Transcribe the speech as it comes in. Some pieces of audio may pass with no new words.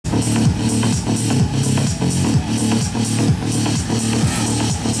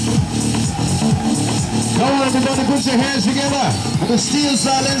Put your hands together. And the steel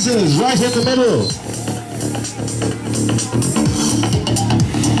silencers right in the middle.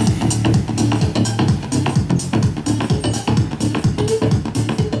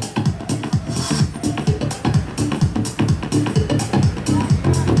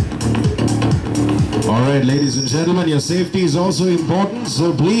 Alright, ladies and gentlemen, your safety is also important,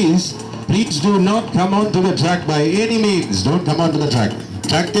 so please do not come onto the track by any means. Don't come onto the track.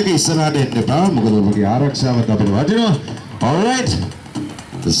 Alright,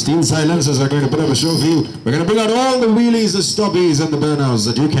 the steel silencers are going to put up a show for you. We're going to bring out all the wheelies, the stoppies and the burnouts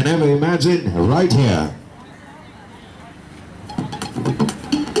that you can ever imagine right here.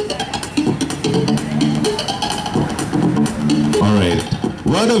 Alright,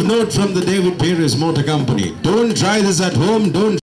 word of note from the David Perez Motor Company. Don't try this at home, don't